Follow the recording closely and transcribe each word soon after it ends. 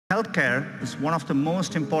Healthcare is one of the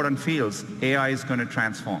most important fields AI is going to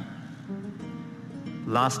transform.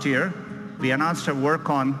 Last year, we announced our work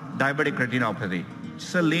on diabetic retinopathy, which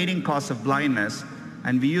is a leading cause of blindness,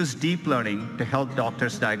 and we use deep learning to help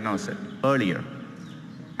doctors diagnose it earlier.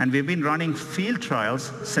 And we've been running field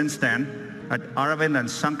trials since then at Aravind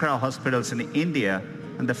and Sankara hospitals in India,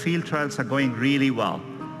 and the field trials are going really well.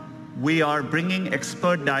 We are bringing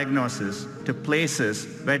expert diagnosis to places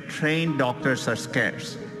where trained doctors are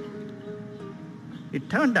scarce. It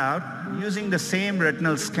turned out, using the same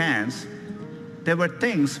retinal scans, there were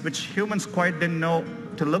things which humans quite didn't know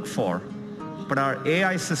to look for, but our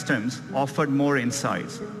AI systems offered more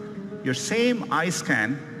insights. Your same eye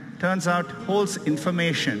scan turns out holds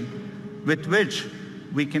information with which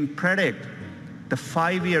we can predict the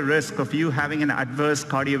 5-year risk of you having an adverse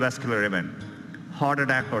cardiovascular event, heart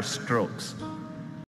attack or strokes.